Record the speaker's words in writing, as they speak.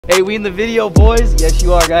Hey, we in the video, boys? Yes,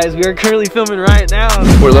 you are, guys. We are currently filming right now.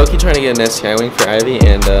 We're low-key trying to get an STI wing for Ivy,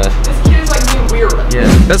 and this kid is like being weird. Yeah,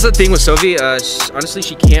 that's the thing with Sophie. Honestly,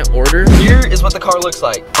 she can't order. Here is what the car looks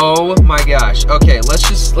like. Oh my gosh. Okay, let's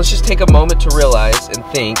just take a moment to realize and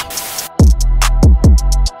think.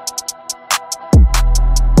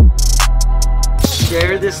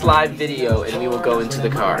 Share this live video and we will go into the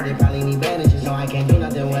car.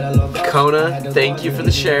 Kona, thank you for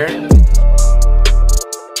the share.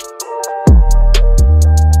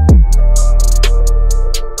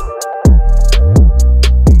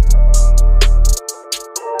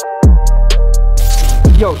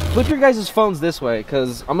 Yo, flip your guys' phones this way,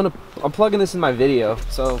 because I'm plugging this in my video.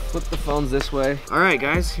 So flip the phones this way. Alright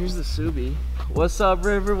guys, here's the Subi. What's up,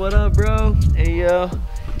 River? What up, bro? Hey yo.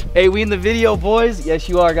 Hey, we in the video, boys? Yes,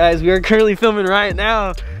 you are, guys. We are currently filming right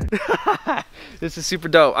now. This is super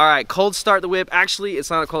dope. Alright, cold start the whip. Actually,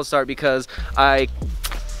 it's not a cold start because I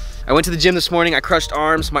went to the gym this morning. I crushed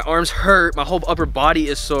arms. My arms hurt. My whole upper body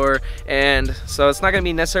is sore. And so it's not gonna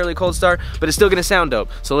be necessarily a cold start, but it's still gonna sound dope.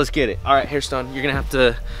 So let's get it. All right, Hairstone, you're gonna have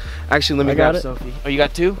to, actually let me grab Sophie. Oh, you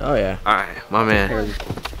got two? Oh yeah. All right, my man.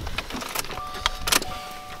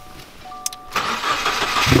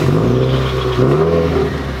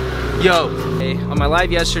 Yo, hey, on my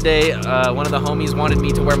live yesterday, one of the homies wanted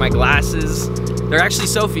me to wear my glasses. They're actually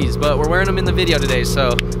Sophie's, but we're wearing them in the video today.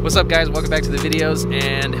 So, what's up, guys? Welcome back to the videos,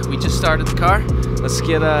 and we just started the car. Let's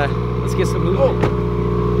get some movement.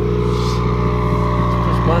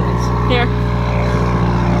 Push buttons. Here.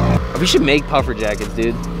 We should make puffer jackets,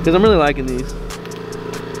 dude, because I'm really liking these.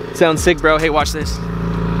 Sounds sick, bro. Hey, watch this.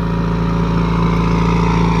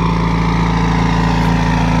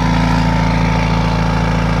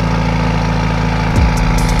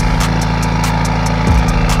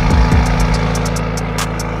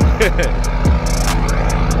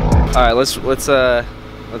 All right, let's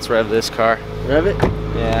rev this car. Rev it?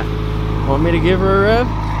 Yeah. Want me to give her a rev?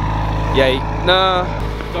 Yeah. No.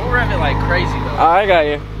 Don't rev it like crazy though. I got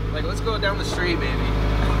you. Like, let's go down the street, maybe.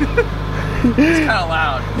 It's kind of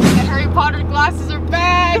loud. The Harry Potter glasses are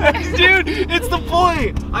back. Dude, it's the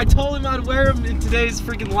point. I told him I'd wear them in today's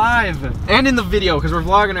freaking live and in the video because we're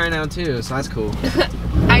vlogging right now too, so that's cool.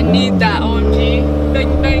 I need that. OMG.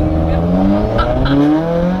 Bang bang.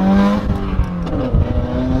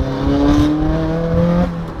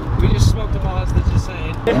 We just smoked them all, that's just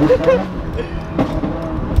saying.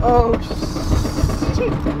 Oh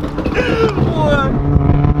shit. What?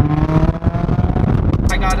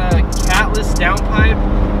 I got a catless downpipe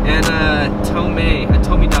and a Tomei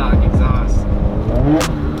dog exhaust.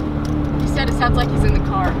 He said it sounds like he's in the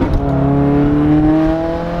car.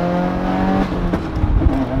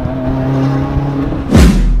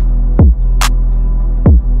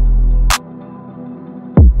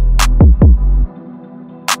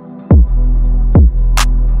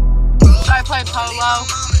 Polo.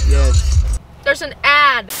 Yes. There's an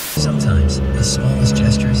ad. Sometimes the smallest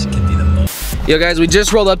gestures can be the most. Yo guys, we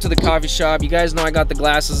just rolled up to the coffee shop. You guys know I got the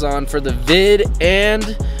glasses on for the vid,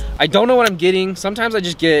 and I don't know what I'm getting. Sometimes I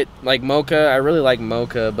just get like mocha. I really like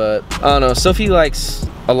mocha, but I don't know. Sophie likes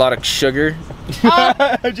a lot of sugar.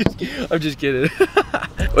 I'm just kidding.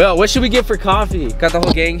 Well, what should we get for coffee? Got the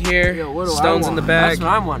whole gang here. Yo, what do Stone's I in want? the back. That's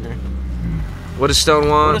what I'm wondering. What does Stone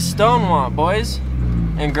want? What does Stone want, boys?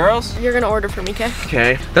 And girls? You're gonna order for me, okay?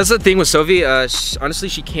 Okay. That's the thing with Sophie. Honestly,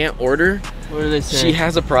 she can't order. What do they say? She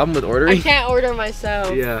has a problem with ordering. I can't order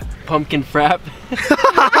myself. Yeah. Pumpkin frap.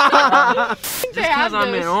 Just because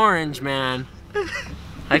I'm an orange, man.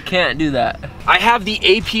 I can't do that. I have the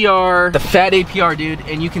APR, the fat APR, dude,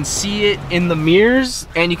 and you can see it in the mirrors,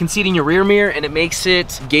 and you can see it in your rear mirror, and it makes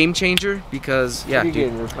it game changer because, yeah,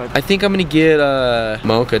 dude. I think I'm gonna get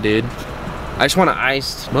mocha, dude. I just want an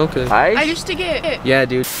iced mocha. Ice? I used to get it. Yeah,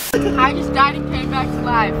 dude. I just died and came back to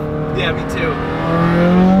life. Yeah, me too.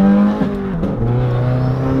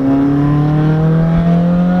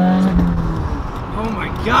 Oh my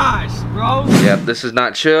gosh, bro. Yep, this is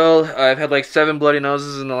not chill. I've had like 7 bloody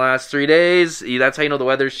noses in the last 3 days. That's how you know the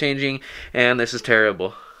weather's changing, and this is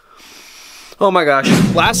terrible. Oh my gosh.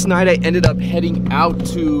 Last night I ended up heading out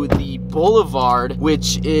to the boulevard,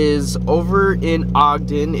 which is over in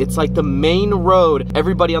Ogden. It's like the main road.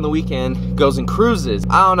 Everybody on the weekend goes and cruises.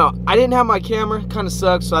 I don't know. I didn't have my camera. Kind of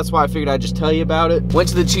sucks, so that's why I figured I'd just tell you about it. Went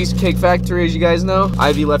to the Cheesecake Factory, as you guys know.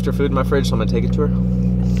 Ivy left her food in my fridge, so I'm gonna take it to her.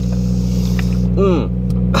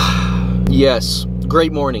 Yes.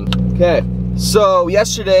 Great morning. Okay. So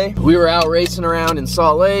yesterday we were out racing around in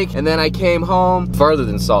Salt Lake, and then I came home farther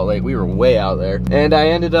than Salt Lake. We were way out there, and I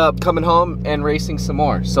ended up coming home and racing some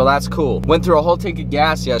more, so that's cool. Went through a whole tank of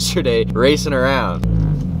gas yesterday racing around.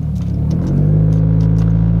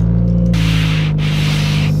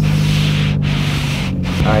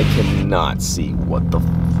 not see what the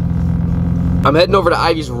I'm heading over to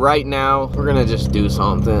Ivy's right now. We're gonna just do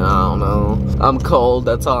something, I don't know. I'm cold,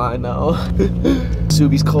 that's all I know.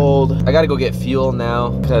 Subi's cold. I gotta go get fuel now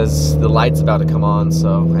because the light's about to come on,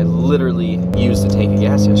 so I literally used a tank of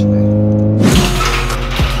gas yesterday.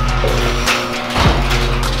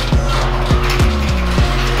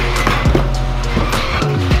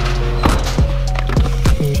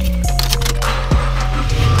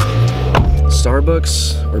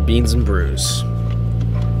 Starbucks or beans and brews?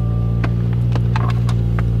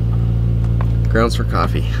 Grounds for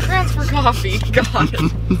coffee. Grounds for coffee. God.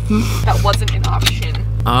 That wasn't an option.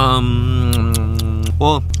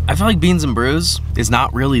 Well, I feel like beans and brews is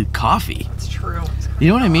not really coffee. It's true. You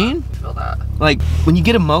know what I mean? I feel that. Like, when you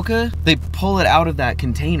get a mocha, they pull it out of that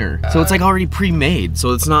container. So it's like already pre-made,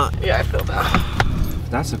 so it's not. Yeah, I feel that.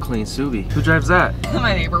 That's a clean Subi. Who drives that?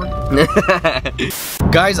 My neighbor.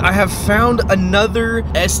 Guys, I have found another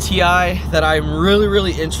STI that I'm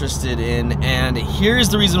really interested in, and here's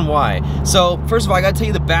the reason why. So, first of all, I gotta tell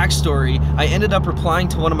you the backstory. I ended up replying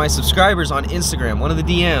to one of my subscribers on Instagram, one of the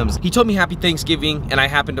DMs. He told me Happy Thanksgiving, and I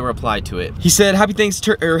happened to reply to it. He said, Happy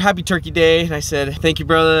Turkey Day, and I said, thank you,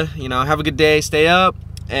 brother. You know, have a good day, stay up.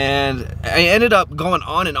 And I ended up going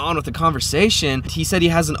on and on with the conversation. He said he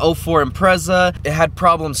has an 04 Impreza. It had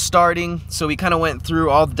problems starting, so we kind of went through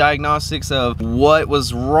all the diagnostics of what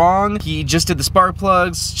was wrong. He just did the spark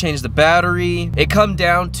plugs, changed the battery. It come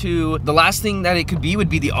down to the last thing that it could be would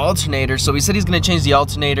be the alternator. So he said he's gonna change the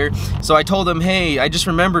alternator. So I told him, hey, I just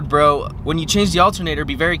remembered, bro, when you change the alternator,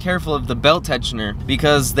 be very careful of the belt tensioner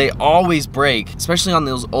because they always break, especially on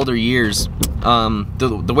those older years.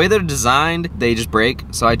 The way they're designed, they just break.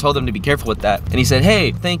 So I told him to be careful with that. And he said,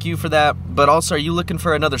 hey, thank you for that, but also, are you looking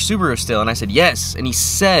for another Subaru still? And I said, yes. And he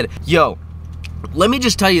said, yo, let me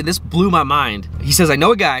just tell you, this blew my mind. He says, I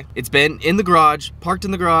know a guy. It's been in the garage, parked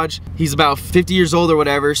in the garage. He's about 50 years old or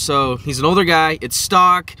whatever, so he's an older guy. It's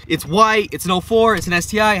stock, it's white, it's an 04, it's an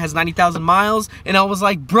STI, it has 90,000 miles. And I was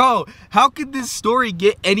like, bro, how could this story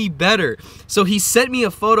get any better? So he sent me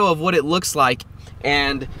a photo of what it looks like,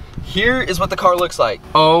 and here is what the car looks like.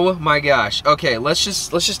 Oh my gosh. Okay, let's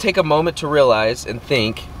just take a moment to realize and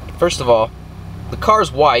think. First of all, the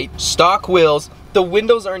car's white, stock wheels, the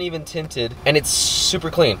windows aren't even tinted, and it's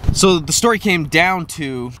super clean. So the story came down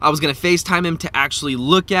to, I was gonna FaceTime him to actually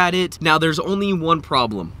look at it. Now there's only one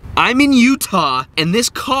problem. I'm in Utah, and this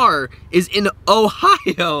car is in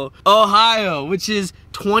Ohio, which is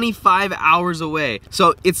 25 hours away.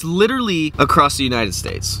 So it's literally across the United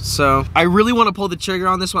States. So I really want to pull the trigger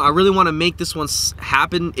on this one. I really want to make this one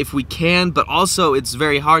happen if we can, but also it's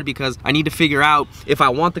very hard because I need to figure out if I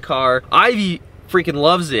want the car. Ivy freaking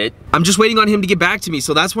loves it. I'm just waiting on him to get back to me,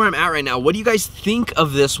 so that's where I'm at right now. What do you guys think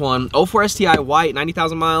of this one? 04 STI white,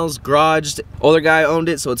 90,000 miles, garaged, older guy owned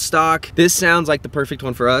it, so it's stock. This sounds like the perfect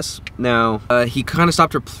one for us. Now, he kind of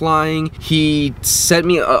stopped replying. He sent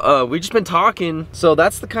me, we've just been talking, so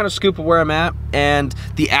that's the kind of scoop of where I'm at, and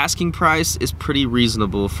the asking price is pretty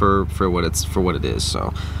reasonable for what it is,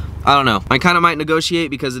 so. I don't know. I kind of might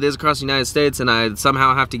negotiate because it is across the United States and I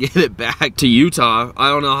somehow have to get it back to Utah. I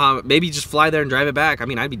don't know how. Maybe just fly there and drive it back. I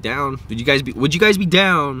mean, I'd be down. Would you guys be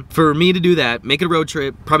down for me to do that? Make it a road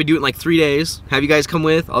trip. Probably do it in like 3 days. Have you guys come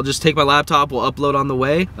with. I'll just take my laptop. We'll upload on the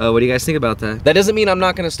way. What do you guys think about that? That doesn't mean I'm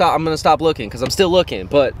not gonna stop. I'm gonna stop looking because I'm still looking.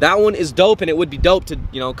 But that one is dope, and it would be dope to,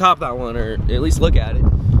 you know, cop that one or at least look at it.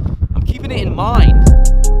 I'm keeping it in mind.